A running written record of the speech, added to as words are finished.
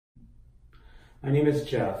My name is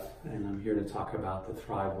Jeff, and I'm here to talk about the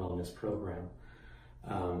Thrive Wellness Program.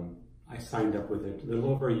 I signed up with it a little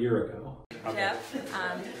over a year ago. Jeff,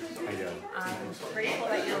 I'm grateful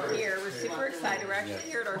that you're here. We're super excited. We're actually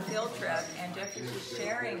here at our field trip, and Jeff was just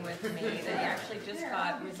sharing with me that he actually just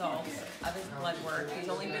got results of his blood work. He's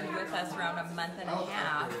only been with us around a month and a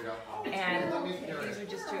half, and these are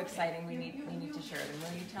just too exciting. We need to share them.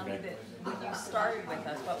 Will you tell me that when you started with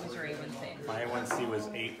us, what was your A1C? My A1C was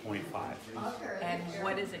 8.5. And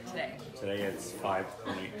what is it today? Today it's 5.4.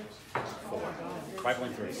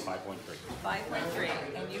 5.3. 5.3.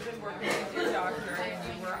 And you've been working with your doctor,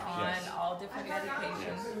 and you were on all different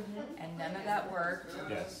medications, and none of that worked.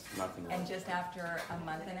 Yes, nothing. And just after a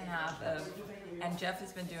month and a half and Jeff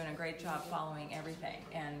has been doing a great job following everything.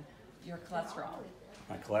 And your cholesterol.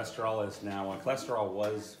 My cholesterol is now, my cholesterol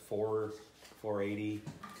was 480,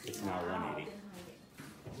 it's now 180.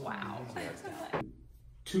 Wow.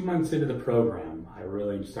 2 months into the program, I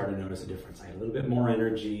really started to notice a difference. I had a little bit more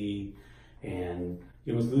energy, and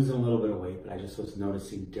I was losing a little bit of weight, but I just was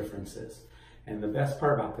noticing differences. And the best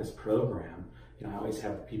part about this program, I always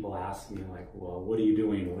have people ask me like, well, what are you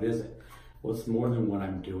doing? What is it? Well, it's more than what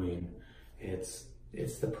I'm doing. It's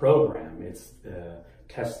the program, it's the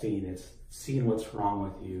testing, it's seeing what's wrong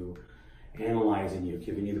with you, analyzing you,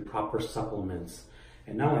 giving you the proper supplements,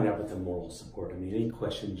 and not only that, but the moral support. I mean, any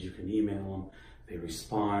questions, you can email them, they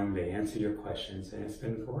respond, they answer your questions, and it's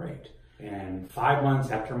been great. And 5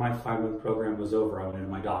 months after my 5-month program was over, I went into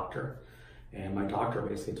my doctor, and my doctor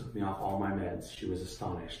basically took me off all my meds. She was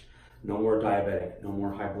astonished. No more diabetic, no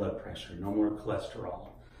more high blood pressure, no more cholesterol.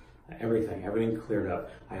 Everything cleared up.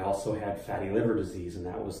 I also had fatty liver disease, and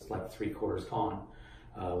that was like 3/4 gone,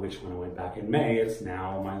 which when I went back in May, it's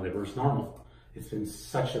now my liver's normal. It's been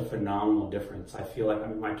such a phenomenal difference. I feel like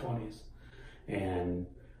I'm in my 20s, and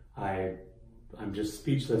I'm just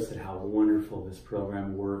speechless at how wonderful this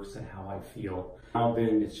program works and how I feel.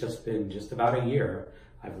 It's just been just about a year.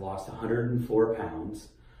 I've lost 104 pounds,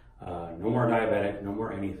 no more diabetic, no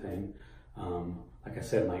more anything. Like I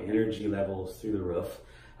said, my energy level is through the roof.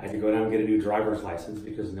 I had to go down and get a new driver's license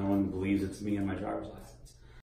because no one believes it's me and my driver's license.